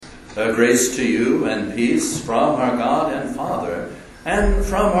Grace to you and peace from our God and Father, and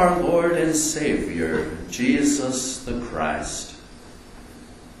from our Lord and Savior, Jesus the Christ.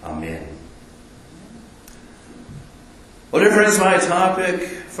 Amen. Well, dear friends, my topic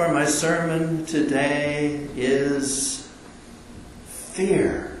for my sermon today is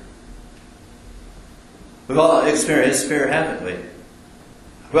fear. We've all experienced fear, haven't we?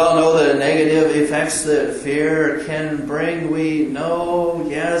 We all know the negative effects that fear can bring. We know,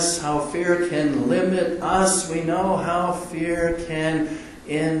 yes, how fear can limit us. We know how fear can,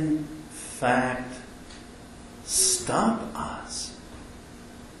 in fact, stop us.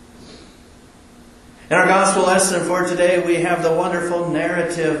 In our gospel lesson for today, we have the wonderful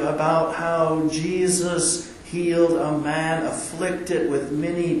narrative about how Jesus healed a man afflicted with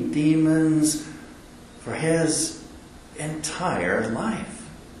many demons for his entire life.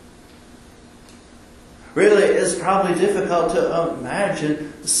 Really, it's probably difficult to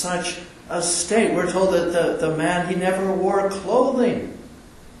imagine such a state. We're told that the man, he never wore clothing.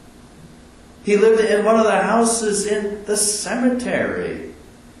 He lived in one of the houses in the cemetery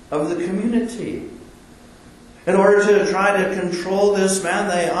of the community. In order to try to control this man,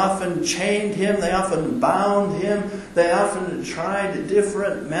 they often chained him, they often bound him, they often tried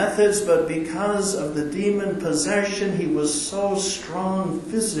different methods, but because of the demon possession, he was so strong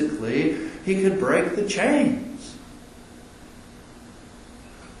physically, he could break the chains.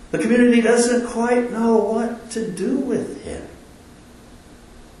 The community doesn't quite know what to do with him.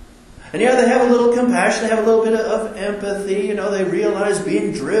 And yeah, they have a little compassion, they have a little bit of empathy. You know, they realize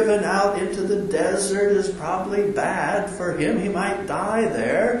being driven out into the desert is probably bad for him. He might die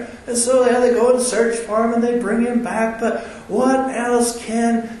there. And so yeah, they go and search for him and they bring him back. But what else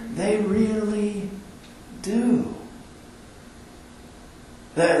can they really do?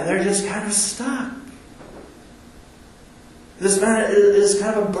 They're just kind of stuck. This man is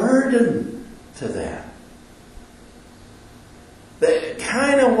kind of a burden to them. They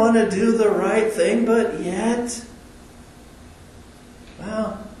kind of want to do the right thing, but yet,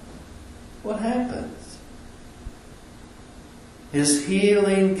 well, what happens? His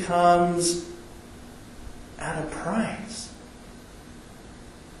healing comes at a price.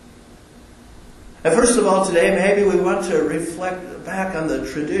 And first of all, today, maybe we want to reflect back on the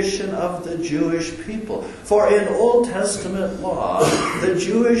tradition of the Jewish people. For in Old Testament law, the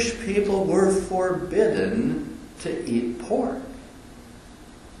Jewish people were forbidden to eat pork.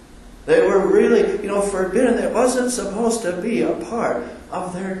 They were really, forbidden. It wasn't supposed to be a part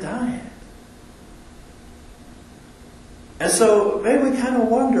of their diet. And so maybe we kind of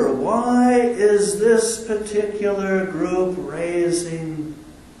wonder, why is this particular group raising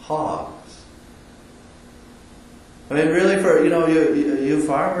hogs? I mean, really, for you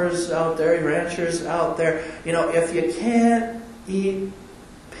farmers out there, you ranchers out there, if you can't eat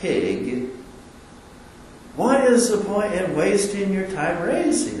pig, what is the point in wasting your time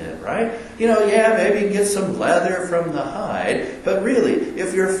raising it, right? Maybe you can get some leather from the hide, but really,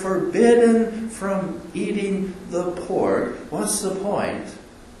 if you're forbidden from eating the pork, what's the point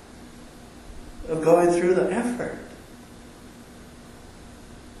of going through the effort?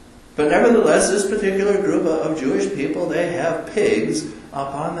 But nevertheless, this particular group of Jewish people, they have pigs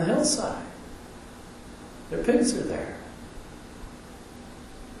up on the hillside. Their pigs are there.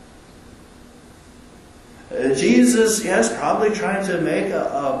 Jesus, yes, probably trying to make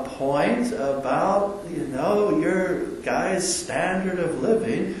a point about, your guy's standard of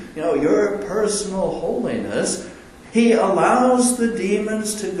living, your personal holiness. He allows the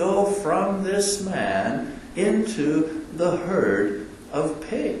demons to go from this man into the herd of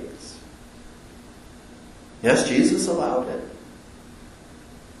pigs. Yes, Jesus allowed it.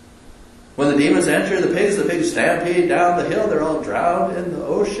 When the demons enter the pigs stampede down the hill, they're all drowned in the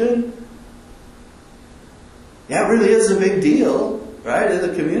ocean. Yeah, it really is a big deal, right, in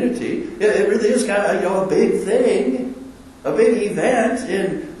the community. It really is kind of a big thing, a big event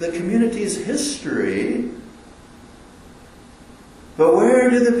in the community's history. But where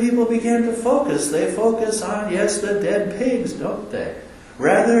do the people begin to focus? They focus on, yes, the dead pigs, don't they?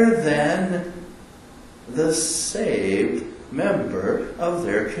 Rather than the saved member of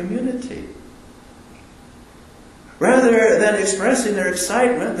their community. Rather than expressing their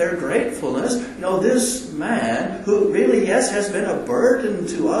excitement, their gratefulness, this man who really, yes, has been a burden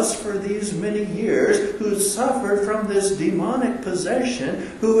to us for these many years, who suffered from this demonic possession,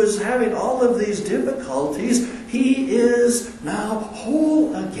 who is having all of these difficulties, he is now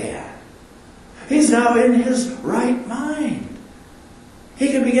whole again. He's now in his right mind. He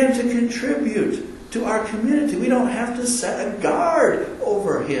can begin to contribute to our community. We don't have to set a guard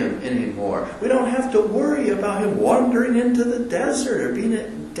over him anymore. We don't have to worry about him wandering into the desert or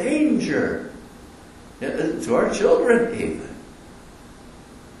being danger to our children even.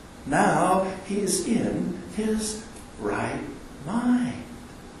 Now he's in his right mind.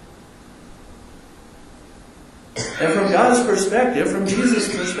 And from God's perspective, from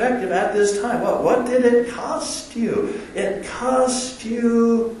Jesus' perspective at this time, what did it cost you? It cost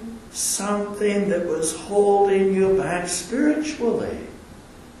you something that was holding you back spiritually.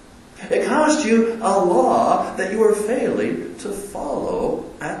 It cost you a law that you were failing to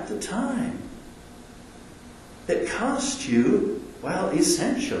follow at the time. It cost you, well,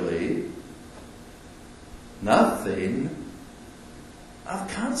 essentially, nothing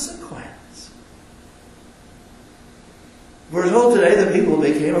of consequence. We're told today that people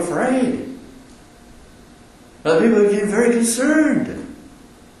became afraid. That people became very concerned.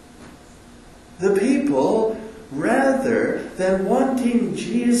 The people, rather than wanting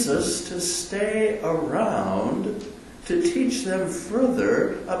Jesus to stay around to teach them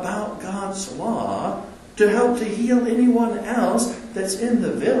further about God's law, to help to heal anyone else that's in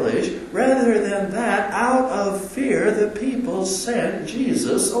the village, rather than that, out of fear, the people sent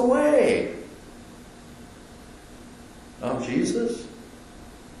Jesus away. Oh, Jesus?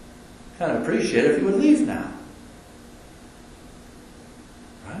 Kind of appreciate it if you would leave now.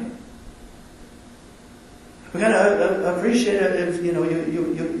 Right? We kind of appreciate it if,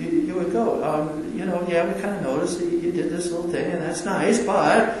 you would go. We kind of noticed that you did this little thing, and that's nice,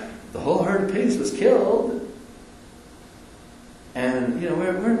 but the whole herd of pigs was killed. And,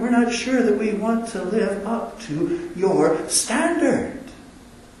 we're not sure that we want to live up to your standard.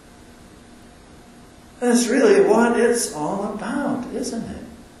 That's really what it's all about, isn't it?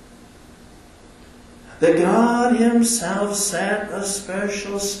 That God Himself set a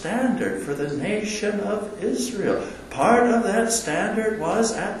special standard for the nation of Israel. Part of that standard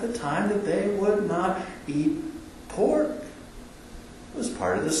was at the time that they would not eat pork. It was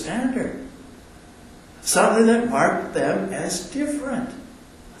part of the standard. Something that marked them as different.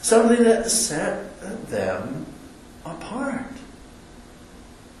 Something that set them apart.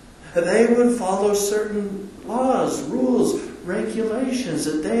 That they would follow certain laws, rules, regulations,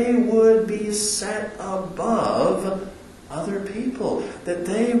 that they would be set above other people, that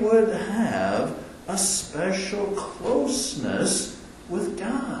they would have a special closeness with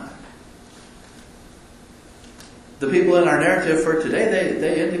God. The people in our narrative for today,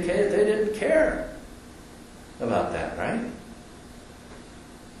 they indicated they didn't care about that, right?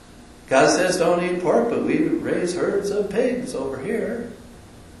 God says don't eat pork, but we raise herds of pigs over here.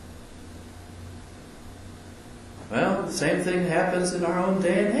 Well, the same thing happens in our own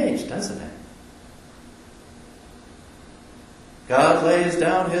day and age, doesn't it? God lays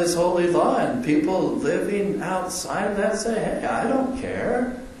down His holy law, and people living outside of that say, hey, I don't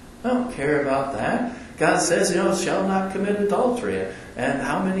care. I don't care about that. God says, shall not commit adultery. And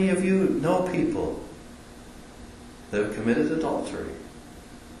how many of you know people that have committed adultery?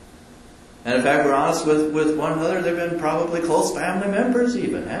 And in fact, we're honest with one another, they've been probably close family members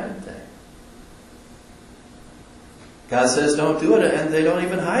even, haven't they? God says don't do it, and they don't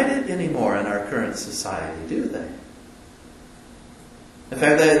even hide it anymore in our current society, do they? In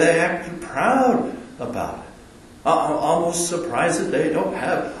fact, they act proud about it. I'm almost surprised that they don't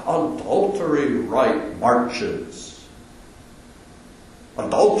have adultery right marches.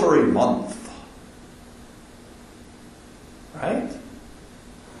 Adultery month. Right?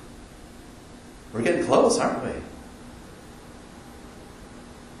 We're getting close, aren't we?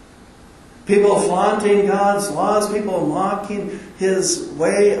 People flaunting God's laws, people mocking His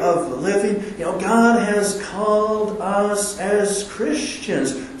way of living. God has called us as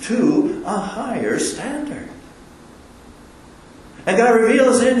Christians to a higher standard. And God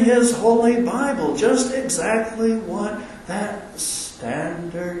reveals in His Holy Bible just exactly what that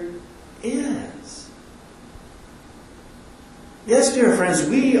standard is. Yes, dear friends,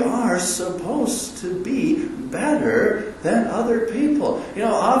 we are supposed to be better than other people.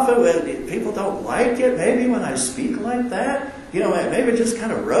 Often when people don't like it, maybe when I speak like that, maybe it just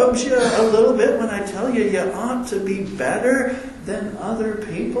kind of rubs you a little bit when I tell you ought to be better than other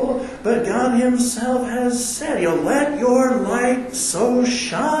people. But God Himself has said, let your light so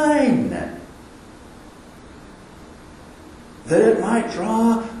shine that it might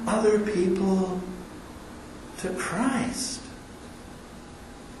draw other people to Christ.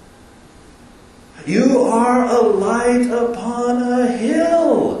 You are a light upon a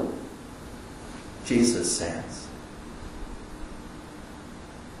hill, Jesus says.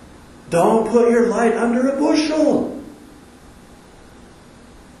 Don't put your light under a bushel.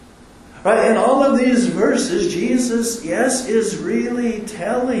 Right? In all of these verses, Jesus, is really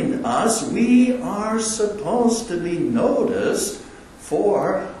telling us we are supposed to be noticed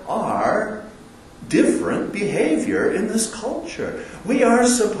for our different behavior in this culture. We are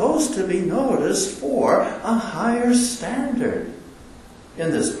supposed to be noticed for a higher standard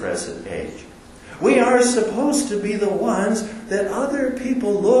in this present age. We are supposed to be the ones that other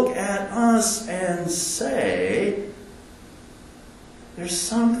people look at us and say, there's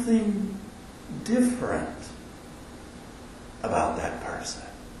something different about that person.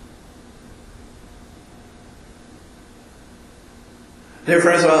 Dear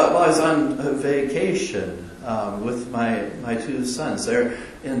friends, while I was on vacation with my two sons there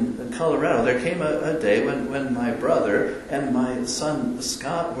in Colorado, there came a day when my brother and my son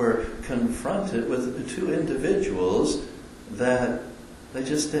Scott were confronted with two individuals that they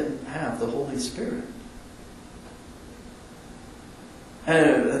just didn't have the Holy Spirit.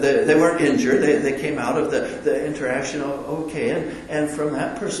 And they weren't injured. They came out of the interaction okay. And from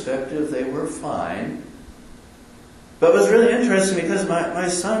that perspective, they were fine. But it was really interesting because my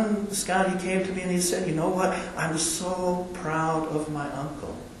son, Scott, he came to me and he said, you know what? I'm so proud of my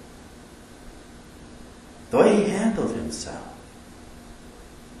uncle. The way he handled himself.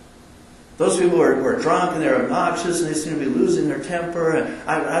 Those people were drunk and they're obnoxious and they seem to be losing their temper. And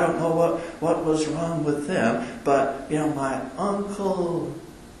I don't know what was wrong with them. But, my uncle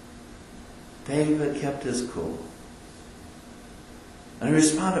David kept his cool. And he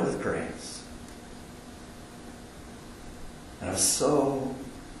responded with grace. And I was so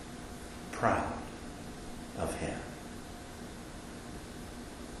proud of him.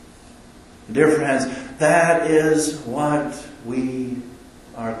 Dear friends, that is what we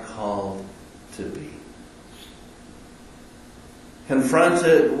are called to be.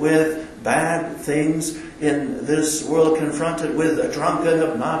 Confronted with bad things in this world, confronted with drunken,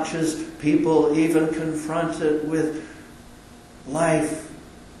 obnoxious people, even confronted with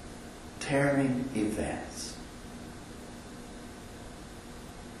life-tearing events.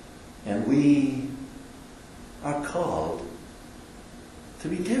 And we are called to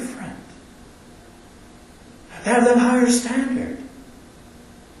be different. To have that higher standard.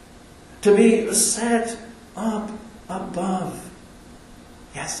 To be set up above,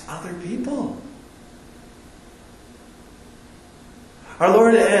 yes, other people. Our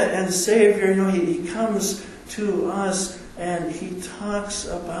Lord and Savior, He comes to us and He talks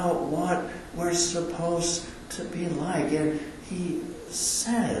about what we're supposed to be like. And He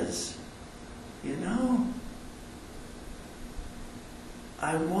says,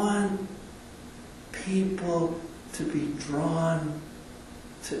 I want people to be drawn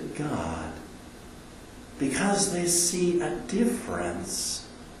to God because they see a difference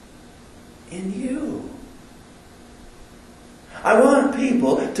in you. I want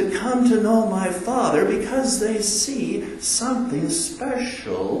people to come to know my Father because they see something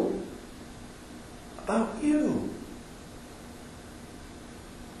special about you.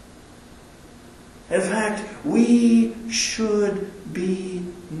 In fact, we should be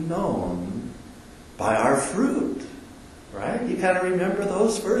known by our fruit. Right? You kind of remember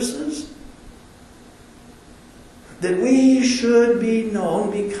those verses? That we should be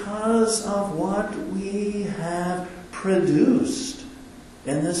known because of what we have produced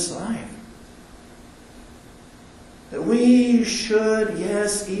in this life. That we should,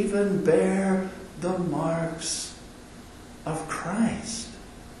 yes, even bear the marks of Christ.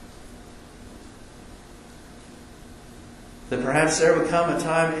 That perhaps there would come a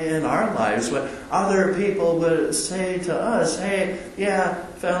time in our lives when other people would say to us, hey, yeah,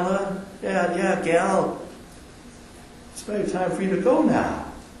 fella, yeah, gal, it's maybe time for you to go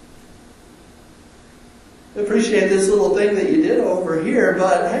now. I appreciate this little thing that you did over here,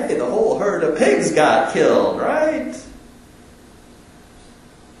 but hey, the whole herd of pigs got killed, right?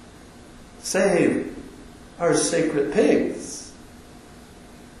 Save our sacred pigs.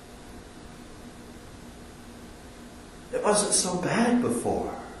 It wasn't so bad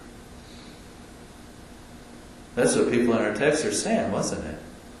before. That's what people in our text are saying, wasn't it?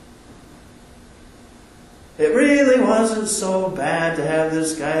 It really wasn't so bad to have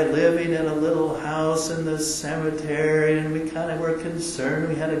this guy living in a little house in the cemetery, and we kind of were concerned.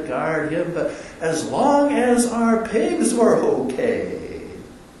 We had to guard him, but as long as our pigs were okay,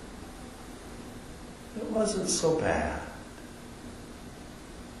 it wasn't so bad.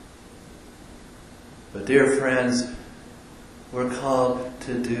 But dear friends, we're called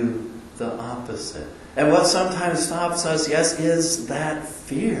to do the opposite. And what sometimes stops us, yes, is that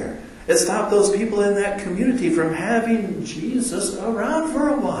fear. It stopped those people in that community from having Jesus around for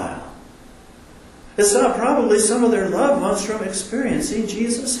a while. It stopped probably some of their loved ones from experiencing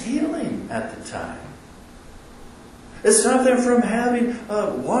Jesus' healing at the time. It stopped them from having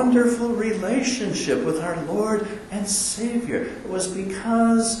a wonderful relationship with our Lord and Savior. It was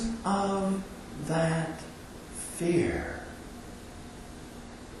because of that fear.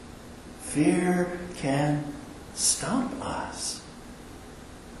 Fear can stop us.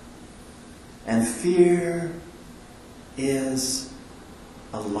 And fear is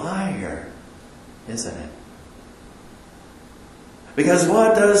a liar, isn't it? Because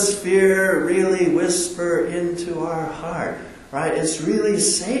what does fear really whisper into our heart? Right? It's really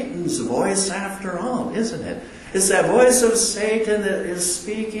Satan's voice after all, isn't it? It's that voice of Satan that is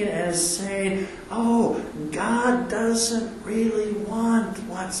speaking and saying, oh, God doesn't really want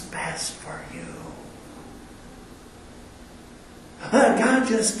what's best for you. God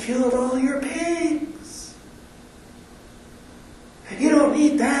just killed all your pigs. You don't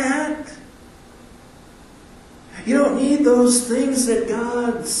need that. You don't need those things that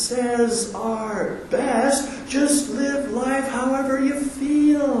God says are best. Just live life however you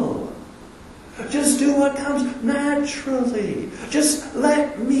feel. Just do what comes naturally. Just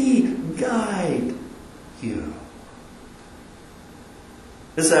let me guide you.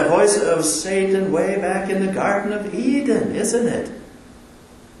 It's that voice of Satan way back in the Garden of Eden, isn't it?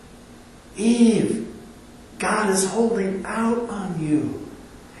 Eve, God is holding out on you.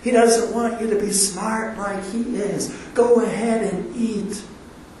 He doesn't want you to be smart like He is. Go ahead and eat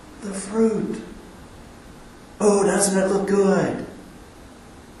the fruit. Oh, doesn't it look good?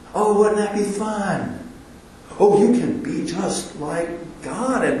 Oh, wouldn't that be fun? Oh, you can be just like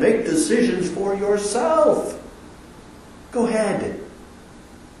God and make decisions for yourself. Go ahead.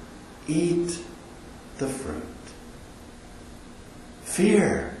 Eat the fruit.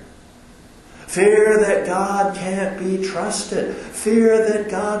 Fear. Fear that God can't be trusted. Fear that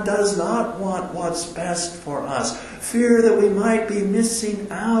God does not want what's best for us. Fear that we might be missing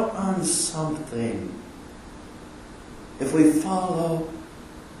out on something if we follow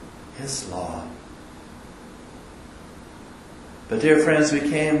His law. But dear friends, we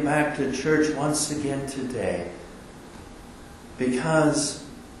came back to church once again today because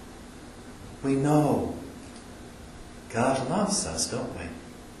we know God loves us, don't we?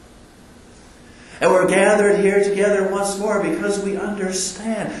 And we're gathered here together once more because we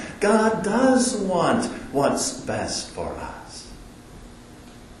understand God does want what's best for us.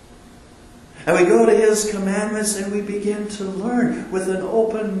 And we go to His commandments and we begin to learn with an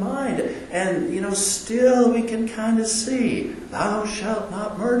open mind. And, still we can kind of see, thou shalt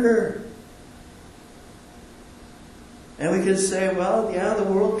not murder. And we can say, well, yeah, the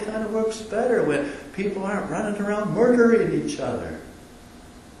world kind of works better when people aren't running around murdering each other.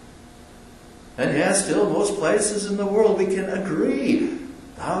 And yes, still most places in the world we can agree,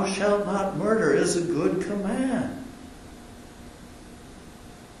 thou shalt not murder is a good command.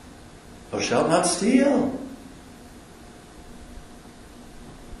 Thou shalt not steal.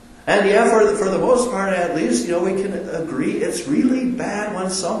 And yeah, for the most part at least, we can agree it's really bad when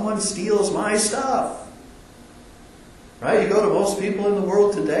someone steals my stuff. Right? You go to most people in the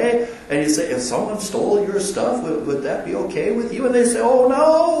world today and you say, if someone stole your stuff, would that be okay with you? And they say, oh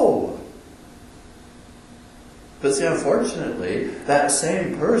no! But see, unfortunately, that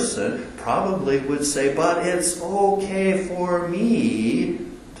same person probably would say, but it's okay for me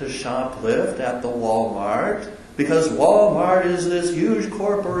to shoplift at the Walmart because Walmart is this huge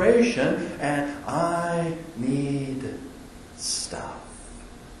corporation and I need stuff.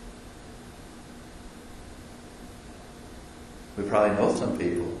 We probably know some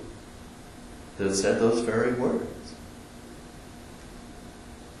people that have said those very words.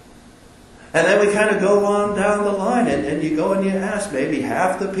 And then we kind of go on down the line and you go and you ask maybe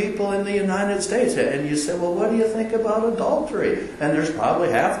half the people in the United States and you say, well, what do you think about adultery? And there's probably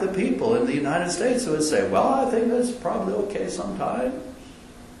half the people in the United States who would say, well, I think that's probably okay sometimes.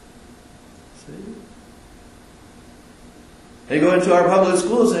 See? And you go into our public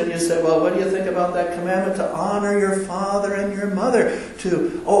schools and you say, well, what do you think about that commandment to honor your father and your mother,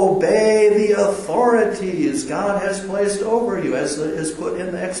 to obey the authorities God has placed over you, as is put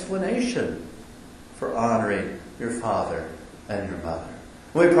in the explanation for honoring your father and your mother?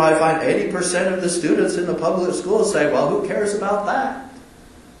 We probably find 80% of the students in the public schools say, well, who cares about that?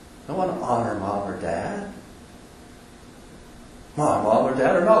 I want to honor mom or dad. My mom or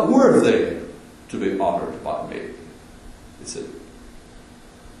dad are not worthy to be honored by me.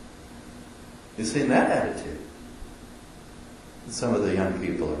 You've seen that attitude in some of the young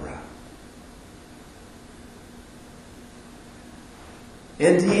people around.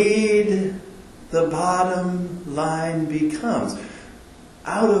 Indeed, the bottom line becomes,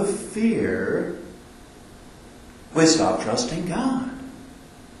 out of fear, we stop trusting God.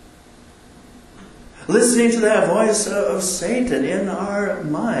 Listening to that voice of Satan in our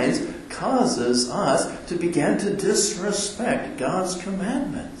minds causes us to begin to disrespect God's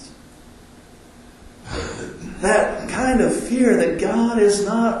commandments. That kind of fear that God is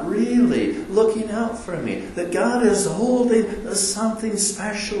not really looking out for me, that God is holding something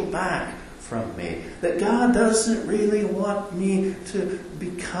special back from me, that God doesn't really want me to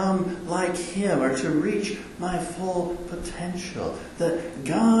become like Him or to reach my full potential, that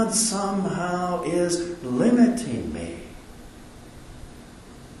God somehow is limiting me.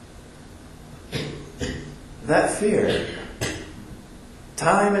 That fear,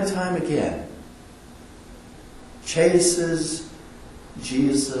 time and time again, chases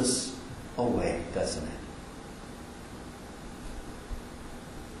Jesus away, doesn't it?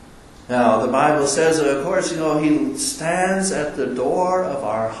 Now, the Bible says, of course, He stands at the door of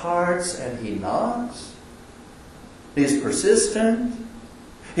our hearts and He knocks. He's persistent.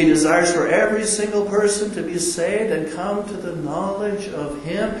 He desires for every single person to be saved and come to the knowledge of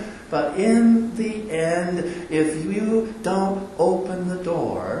Him. But in the end, if you don't open the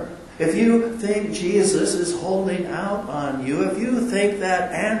door, if you think Jesus is holding out on you, if you think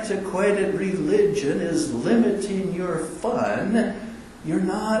that antiquated religion is limiting your fun, you're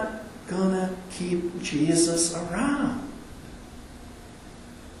not going to keep Jesus around.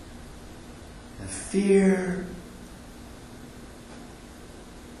 And fear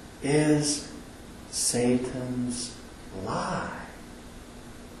is Satan's lie.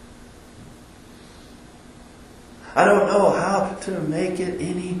 I don't know how to make it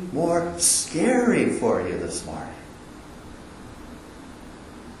any more scary for you this morning.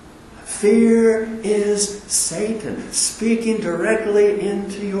 Fear is Satan speaking directly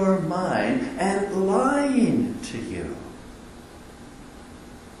into your mind and lying to you.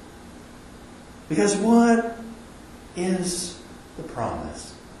 Because what is the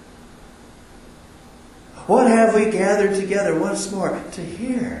promise? What have we gathered together once more to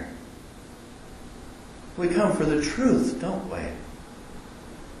hear? We come for the truth, don't we?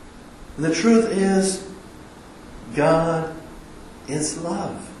 And the truth is, God is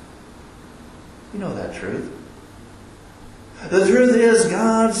love. You know that truth. The truth is,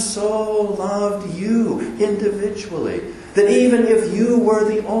 God so loved you individually that even if you were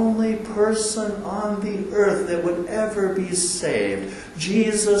the only person on the earth that would ever be saved,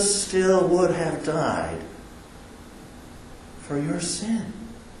 Jesus still would have died for your sin.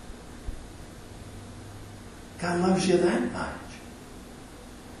 God loves you that much.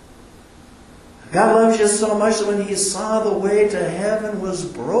 God loves you so much that when He saw the way to heaven was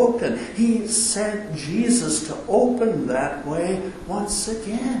broken, He sent Jesus to open that way once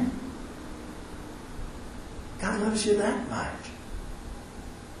again. God loves you that much.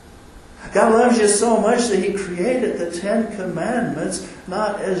 God loves you so much that He created the 10 Commandments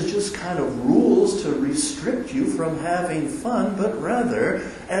not as just kind of rules to restrict you from having fun, but rather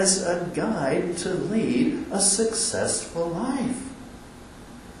as a guide to lead a successful life.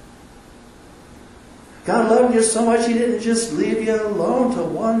 God loved you so much He didn't just leave you alone to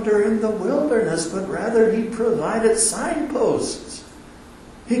wander in the wilderness, but rather He provided signposts.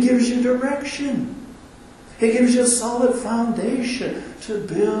 He gives you direction. He gives you a solid foundation to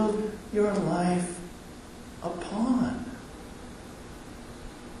build your life upon.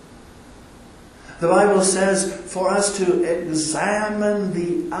 The Bible says for us to examine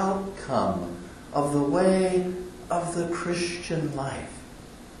the outcome of the way of the Christian life.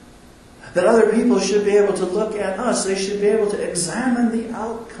 That other people should be able to look at us. They should be able to examine the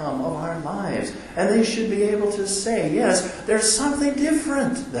outcome of our lives. And they should be able to say, yes, there's something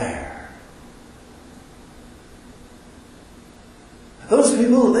different there. Those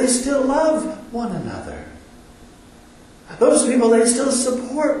people, they still love one another. Those people, they still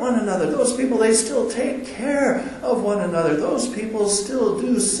support one another. Those people, they still take care of one another. Those people still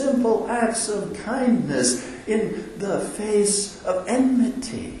do simple acts of kindness in the face of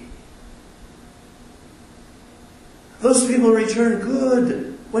enmity. Those people return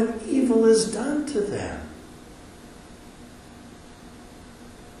good when evil is done to them.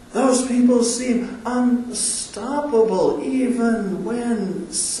 Those people seem unstoppable even when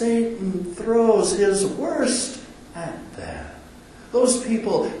Satan throws his worst at them. Those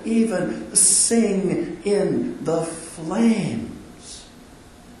people even sing in the flames.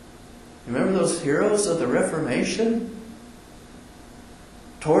 Remember those heroes of the Reformation?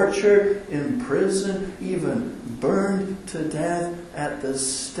 Tortured, imprisoned, even burned to death at the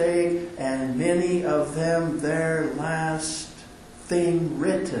stake, and many of them, their last thing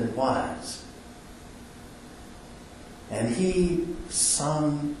written was, and he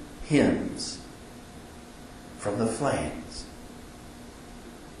sung hymns from the flames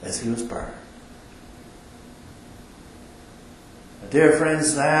as he was burned. Dear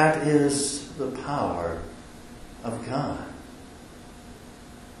friends, that is the power of God.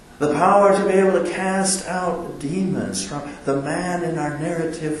 The power to be able to cast out demons from the man in our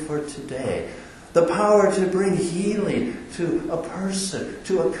narrative for today. The power to bring healing to a person,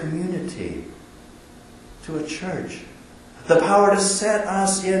 to a community, to a church. The power to set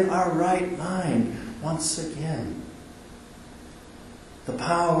us in our right mind once again. The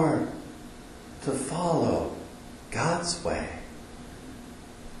power to follow God's way.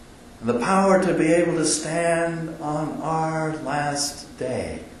 The power to be able to stand on our last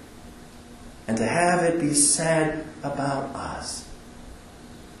day and to have it be said about us,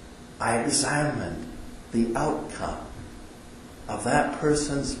 I examined the outcome of that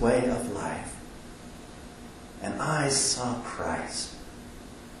person's way of life, and I saw Christ,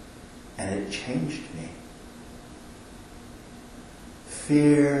 and it changed me.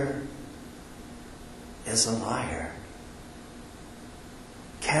 Fear is a liar.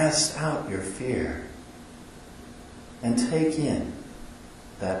 Cast out your fear and take in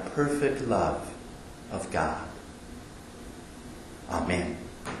that perfect love of God. Amen.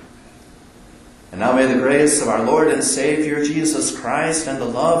 And now may the grace of our Lord and Savior Jesus Christ and the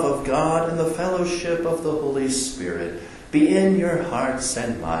love of God and the fellowship of the Holy Spirit be in your hearts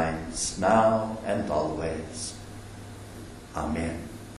and minds now and always. Amen.